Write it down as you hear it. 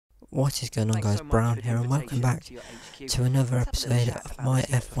What is going on, guys? Brown here, and welcome back to another episode of my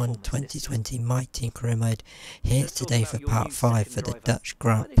F1 2020 My Team Career Mode. Here today for part 5 for the Dutch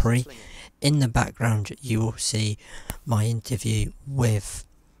Grand Prix. In the background you will see my interview with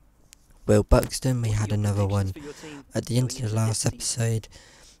Will Buxton. We had another one at the end of the last episode,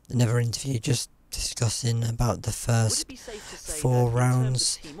 another interview just discussing about the first 4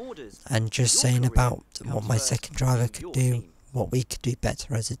 rounds and just saying about what my second driver could do, what we could do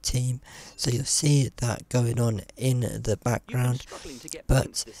better as a team. So you'll see that going on in the background.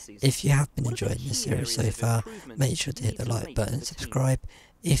 But if you have been enjoying this series so far, make sure to hit the like button and subscribe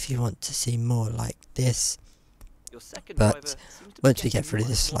if you want to see more like this. But once we get through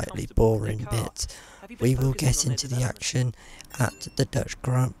this slightly boring bit, we will get into the action at the Dutch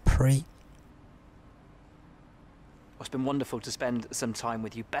Grand Prix. It's been wonderful to spend some time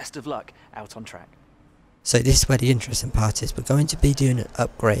with you. Best of luck out on track. So this is where the interesting part is. We're going to be doing an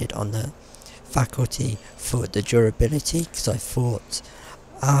upgrade on the faculty for the durability, because I thought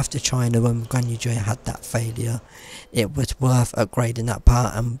after China, when Guan Yu Zhou had that failure, it was worth upgrading that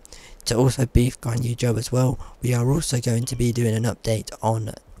part. And to also beef Guan Yu Zhou as well, we are also going to be doing an update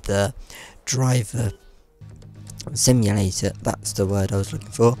on the driver simulator. That's the word I was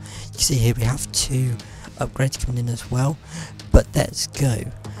looking for. You see here we have 2 upgrades coming in as well. But let's go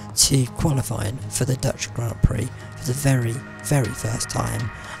to qualifying for the Dutch Grand Prix for the very first time.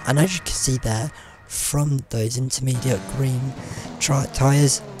 And as you can see there, from those intermediate green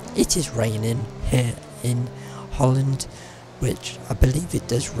tyres, it is raining here in Holland, which I believe it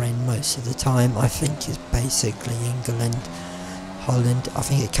does rain most of the time. I think it's basically England, Holland. I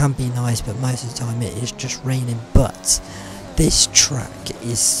think it can be nice, but most of the time it is just raining. But this track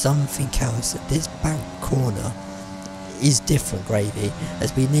is something else. This bank corner is different gravy,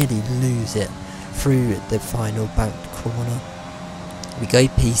 as we nearly lose it through the final banked corner. We go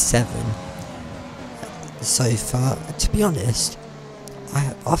P7 so far. To be honest,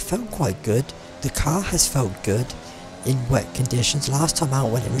 I felt quite good. The car has felt good in wet conditions. Last time out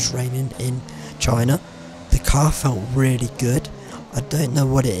when it was raining in China, the car felt really good. I don't know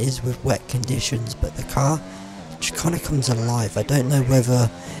what it is with wet conditions, but the car just kind of comes alive. I don't know whether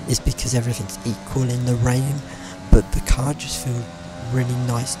it's because everything's equal in the rain, but the car just feels really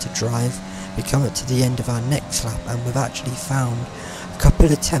nice to drive. We come up to the end of our next lap and we've actually found a couple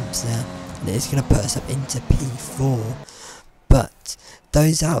of attempts there, and it is going to put us up into P4. But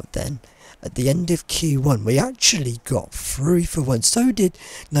those out then, at the end of Q1 we actually got through for once. So did,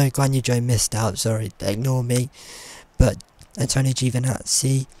 no, Guan Yu Zhou missed out, sorry, ignore me. But Antonio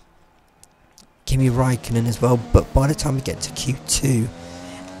Giovinazzi, Kimi Raikkonen as well. But by the time we get to Q2,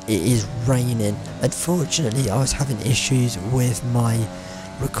 it is raining. Unfortunately, I was having issues with my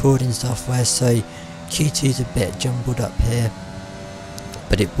recording software, so Q2's a bit jumbled up here,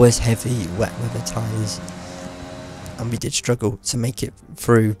 but it was heavy wet weather tyres and we did struggle to make it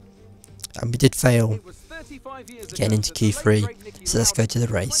through, and we did fail getting into Q3. So let's go to the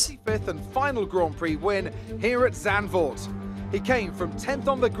race. 25th and final Grand Prix win here at Zanvort. He came from 10th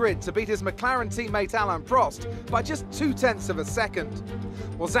on the grid to beat his McLaren teammate Alain Prost by just 0.2 of a second.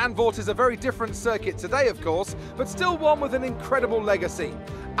 Well, Zanvort is a very different circuit today, of course, but still one with an incredible legacy.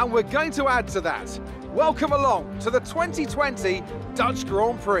 And we're going to add to that. Welcome along to the 2020 Dutch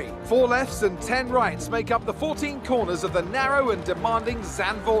Grand Prix. 4 lefts and 10 rights make up the 14 corners of the narrow and demanding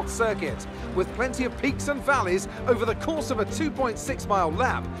Zanvort circuit, with plenty of peaks and valleys over the course of a 2.6-mile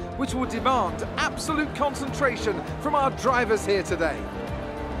lap, which will demand absolute concentration from our drivers here today.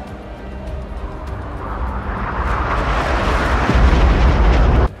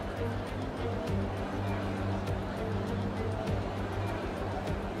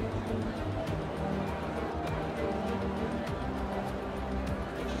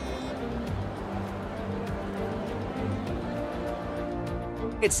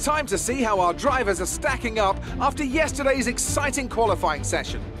 It's time to see how our drivers are stacking up after yesterday's exciting qualifying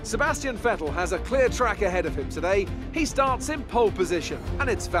session. Sebastian Vettel has a clear track ahead of him today. He starts in pole position, and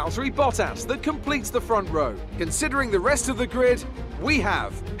it's Valtteri Bottas that completes the front row. Considering the rest of the grid, we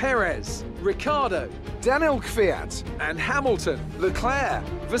have Perez, Ricciardo, Daniel Kvyat, and Hamilton, Leclerc,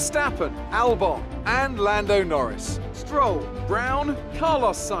 Verstappen, Albon, and Lando Norris, Stroll, Brown,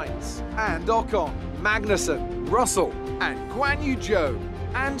 Carlos Sainz, and Ocon, Magnussen, Russell, and Guan Yu Zhou,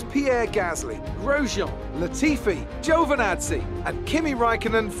 and Pierre Gasly, Grosjean, Latifi, Giovinazzi, and Kimi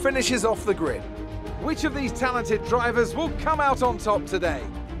Raikkonen finishes off the grid. Which of these talented drivers will come out on top today?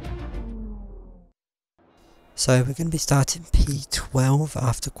 So we're going to be starting P12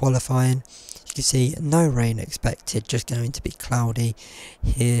 after qualifying. You can see no rain expected, just going to be cloudy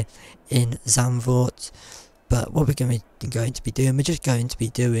here in Zanvort. But what we're going to be doing, we're just going to be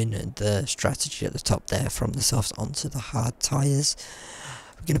doing the strategy at the top there, from the softs onto the hard tyres.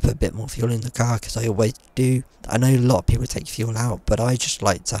 We're going to put a bit more fuel in the car, because I always do. I know a lot of people take fuel out, but I just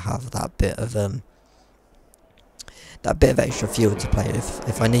like to have that bit of extra fuel to play with.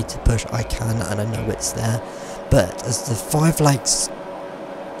 If I need to push, I can, and I know it's there. But as the 5 lights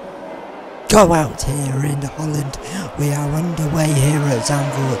go out here in Holland, we are underway here at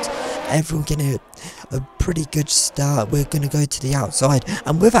Zanvort. Everyone getting a pretty good start. We're going to go to the outside,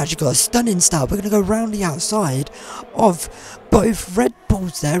 and we've actually got a stunning start. We're going to go round the outside of both Red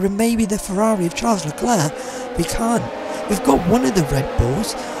Bulls there, and maybe the Ferrari of Charles Leclerc. We can't. We've got one of the Red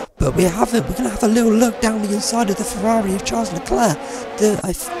Bulls, but we haven't. We're going to have a little look down the inside of the Ferrari of Charles Leclerc.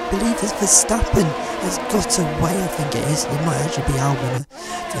 I believe it's Verstappen has got away. I think it is. It might actually be Albon.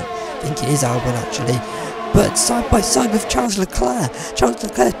 I think it is Albon actually. But side by side with Charles Leclerc. Charles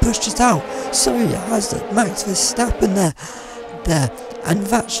Leclerc pushed us out. So has Max Verstappen there. And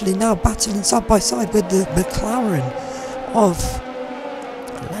we've actually now battling side by side with the McLaren of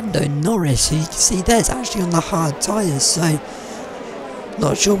Lando Norris. So you can see there, it's actually on the hard tyres. So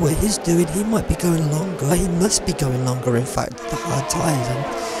not sure what he's doing. He might be going longer. He must be going longer, in fact, the hard tyres.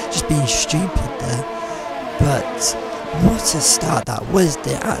 I'm just being stupid there. But what a start that was.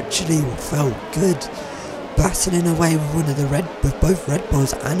 They actually felt good, battling away with both Red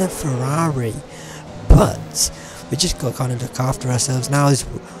Bulls and a Ferrari. But we just got to kind of look after ourselves now. As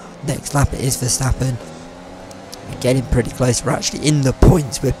next lap it is Verstappen. We're getting pretty close. We're actually in the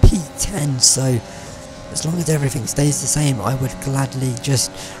points. We're P10, so as long as everything stays the same, I would gladly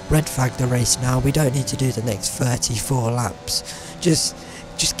just red flag the race now. We don't need to do the next 34 laps. Just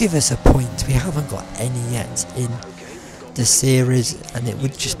give us a point. We haven't got any yet in the series, and it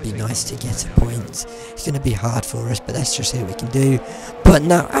would just be nice to get a point. It's going to be hard for us, but let's just see what we can do. But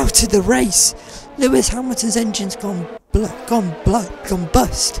now out of the race, Lewis Hamilton's engine's gone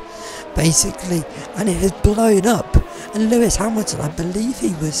bust, basically, and it has blown up. And Lewis Hamilton, I believe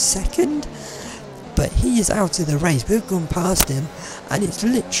he was second, but he is out of the race. We've gone past him, and it's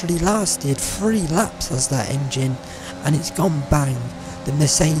literally lasted 3 laps as that engine, and it's gone bang. The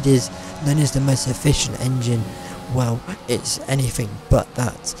Mercedes, known as the most efficient engine, well, it's anything but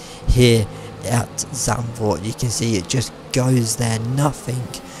that here at Zanvort. You can see it just goes there. Nothing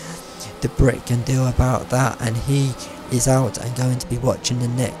the Brit can do about that, and he is out and going to be watching the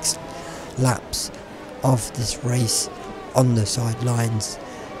next laps of this race on the sidelines.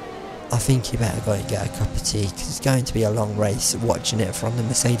 I think he better go and get a cup of tea, because it's going to be a long race watching it from the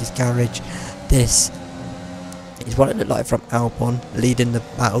Mercedes garage. This is what it looked like from Albon, leading the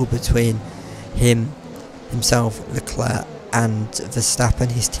battle between himself, Leclerc and Verstappen,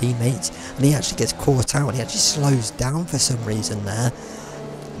 his teammates, and he actually gets caught out. He actually slows down for some reason there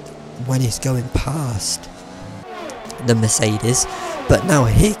when he's going past the Mercedes. But now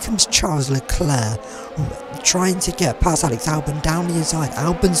here comes Charles Leclerc trying to get past Alex Albon down the inside.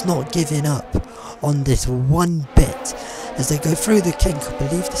 Albon's not giving up on this one bit as they go through the kink. I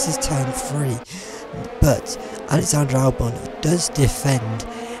believe this is turn 3, but Alexander Albon does defend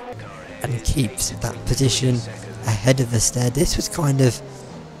and keeps that position ahead of us there. This was kind of,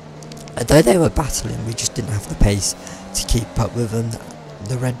 although they were battling, we just didn't have the pace to keep up with them.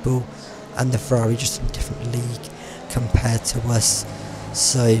 The Red Bull and the Ferrari just in a different league compared to us,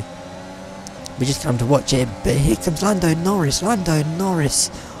 so we just come to watch it. But here comes Lando Norris. Lando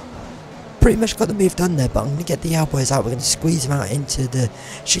Norris pretty much got the move done there, but I'm going to get the elbows out. We're going to squeeze him out into the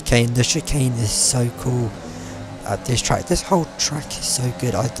chicane. The chicane is so cool at this track. This whole track is so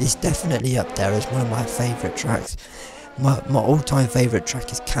good. It's definitely up there as one of my favourite tracks. My all-time favourite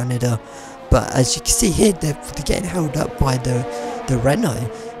track is Canada, but as you can see here, they're getting held up by the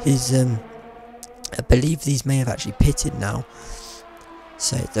Renault. I believe these may have actually pitted now.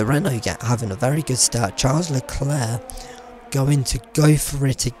 So the Renault having a very good start. Charles Leclerc going to go for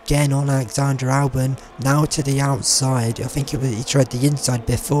it again on Alexander Albon, now to the outside. I think he tried the inside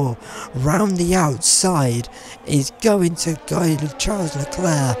before. Round the outside is going to go Charles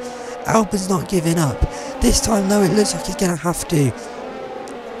Leclerc. Albon's not giving up. This time though, it looks like he's going to have to.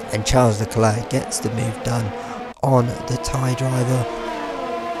 And Charles Leclerc gets the move done on the tie driver.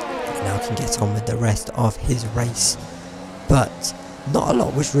 And now can get on with the rest of his race. But not a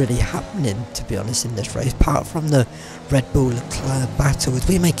lot was really happening, to be honest, in this race, apart from the Red Bull Leclerc battle.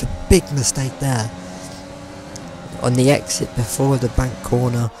 We make a big mistake there on the exit before the bank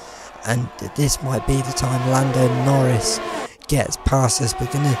corner, and this might be the time Lando Norris gets past us.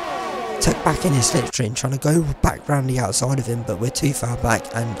 We're going to tuck back in his slipstream, trying to go back round the outside of him, but we're too far back,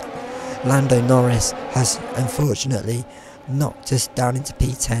 and Lando Norris has unfortunately knocked us down into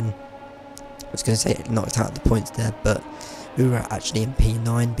P10. was going to say it knocked out the points there, but we were actually in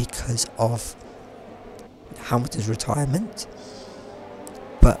P9 because of Hamilton's retirement.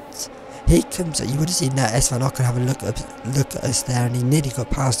 But here comes, you would have seen that S Van Ocon have a look at us there, and he nearly got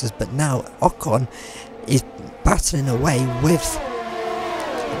past us, but now Ocon is battling away with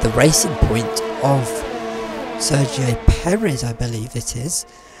the racing point of Sergio Perez, I believe it is,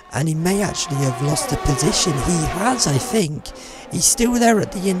 and he may actually have lost the position. He has, I think. He's still there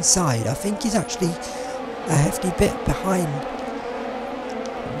at the inside. I think he's actually a hefty bit behind.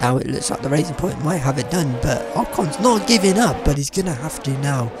 Now it looks like the racing point might have it done, but Ocon's not giving up, but he's going to have to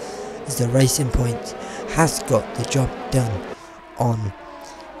now, as the racing point has got the job done on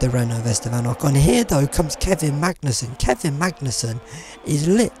the Renault Van Ocon. Here though comes Kevin Magnussen. Kevin Magnussen is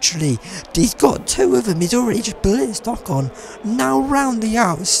literally, he's got two of them, he's already just blitzed Ocon, now round the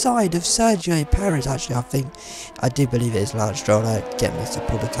outside of Sergio Perez. Actually I do believe it is Lance Stroll, I get mixed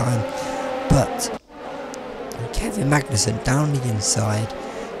up all the time, but Kevin Magnussen down the inside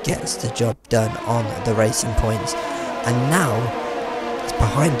gets the job done on the racing points, and now it's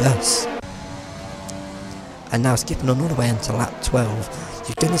behind us, and now skipping on all the way into lap 12.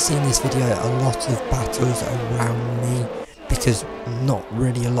 You're going to see in this video a lot of battles around me, because not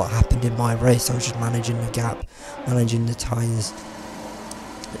really a lot happened in my race. I was just managing the gap, managing the tyres.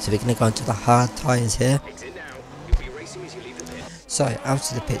 So we're going to go into the hard tyres here. So out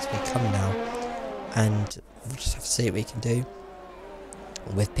of the pits we come now, and we'll just have to see what we can do.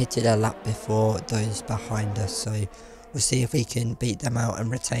 We've pitted a lap before those behind us, so we'll see if we can beat them out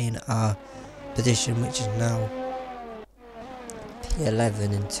and retain our position, which is now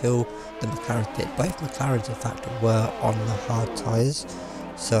P11 until the McLaren pit. Both McLarens in fact were on the hard tyres,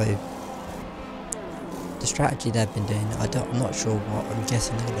 so the strategy they've been doing, I'm not sure what, I'm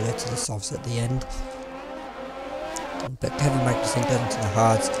guessing they're going to go to the softs at the end. But Kevin Magnussen does into the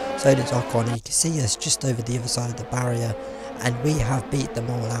hards, so does Ocon, and you can see us just over the other side of the barrier, and we have beat them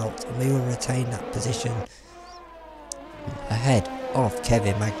all out, and we will retain that position ahead of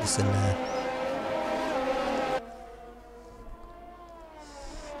Kevin Magnussen there.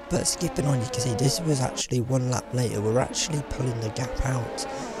 But skipping on, you can see this was actually one lap later, we're actually pulling the gap out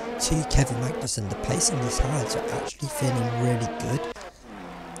to Kevin Magnussen. The pace in these hards are actually feeling really good.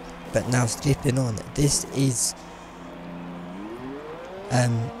 But now skipping on, this is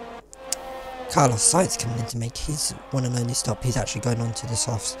Carlos Sainz coming in to make his one and only stop. He's actually going on to the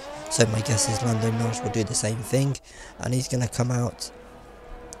softs, so my guess is Lando Norris will do the same thing, and he's going to come out.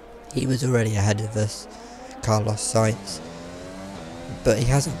 He was already ahead of us, Carlos Sainz, but he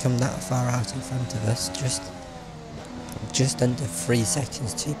hasn't come that far out in front of us, just under 3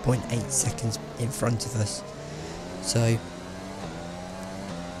 seconds, 2.8 seconds in front of us. So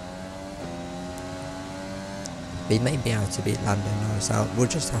we may be able to beat Lando Norris out. We'll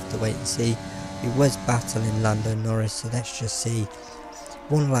just have to wait and see. He was battling Lando Norris, so let's just see.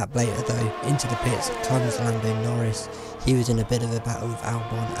 One lap later though, into the pits comes Lando Norris. He was in a bit of a battle with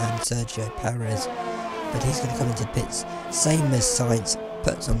Albon and Sergio Perez, but he's going to come into pits same as Sainz,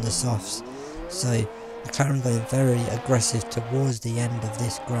 puts on the softs. So McLaren going very aggressive towards the end of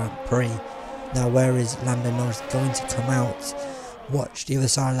this Grand Prix. Now where is Lando Norris going to come out? Watch the other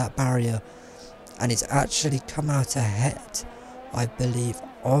side of that barrier, and it's actually come out ahead, I believe,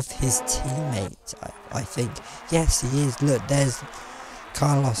 of his teammate, I think. Yes, he is. Look, there's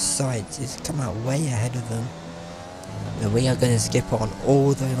Carlos Sainz. He's come out way ahead of him. And we are going to skip on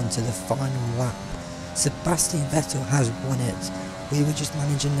all the way onto the final lap. Sebastian Vettel has won it. We were just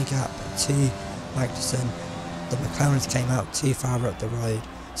managing the gap to Magnussen. The McLarens came out too far up the road,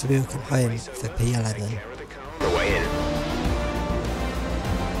 so we will come home for P11.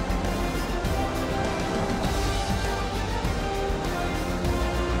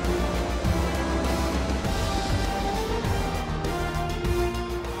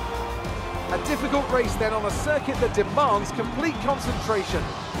 A difficult race then on a circuit that demands complete concentration,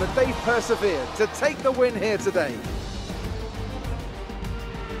 but they've persevered to take the win here today.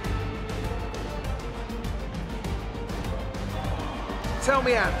 Tell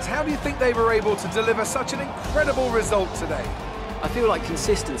me, Ant, how do you think they were able to deliver such an incredible result today? I feel like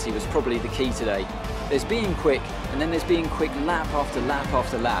consistency was probably the key today. There's being quick, and then there's being quick lap after lap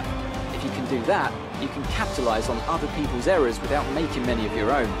after lap. If you can do that, you can capitalise on other people's errors without making many of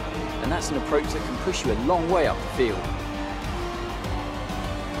your own. And that's an approach that can push you a long way up the field.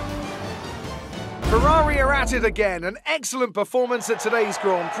 Ferrari are at it again, an excellent performance at today's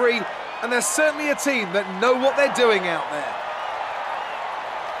Grand Prix, and they're certainly a team that know what they're doing out there.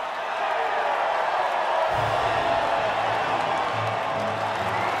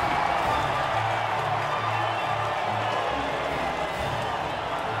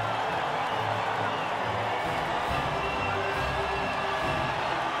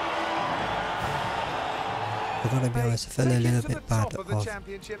 I've got to be honest, I feel a little bit bad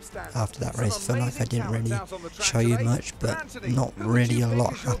after that race. I feel like I didn't really show you much, but not really a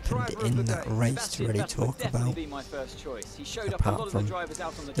lot happened in that race to really talk about. Apart from,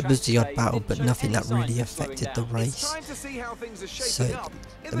 there was the odd battle, but nothing that really affected the race. So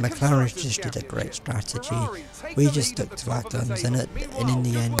the McLaren just did a great strategy. We just stuck to our guns, and in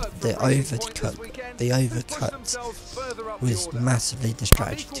the end, the overcut was massively the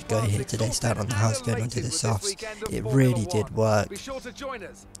strategy to go here today, start on the house, going onto the softs. It really did work.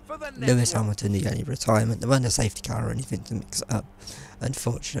 Lewis Hamilton, the only retirement, there wasn't a safety car or anything to mix it up,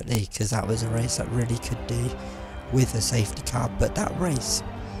 unfortunately, because that was a race that really could do with a safety car. But that race,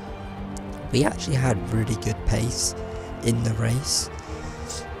 we actually had really good pace in the race,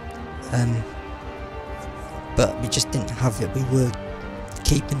 but we just didn't have it. We were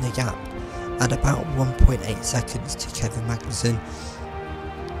keeping the gap at about 1.8 seconds to Kevin Magnussen,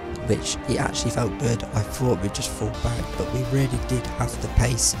 which it actually felt good. I thought we'd just fall back, but we really did have the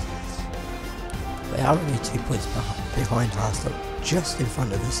pace. We are only 2 points behind Haas, just in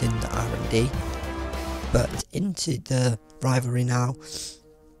front of us in the R&D. But into the rivalry now,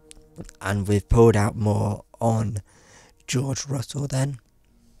 and we've pulled out more on George Russell then.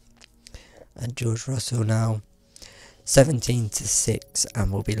 And George Russell now 17-6,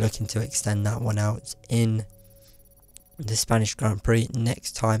 and we'll be looking to extend that one out in the Spanish Grand Prix.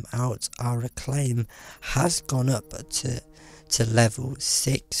 Next time out, our acclaim has gone up to level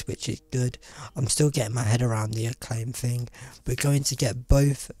 6, which is good. I'm still getting my head around the acclaim thing. We're going to get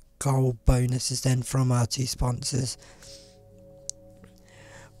both gold bonuses then from our 2 sponsors.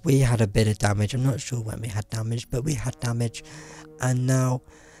 We had a bit of damage. I'm not sure when we had damage, but we had damage, and now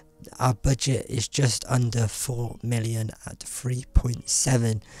our budget is just under 4 million at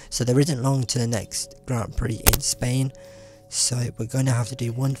 3.7, so there isn't long to the next Grand Prix in Spain. So we're going to have to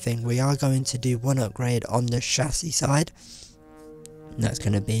do one thing. We are going to do one upgrade on the chassis side, and that's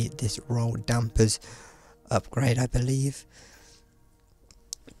going to be this roll dampers upgrade, I believe.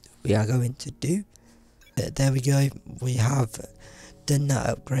 We are going to do there we go, we have done that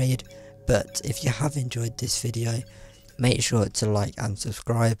upgrade. But if you have enjoyed this video, make sure to like and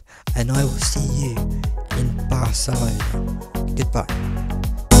subscribe, and I will see you in Barcelona. Goodbye.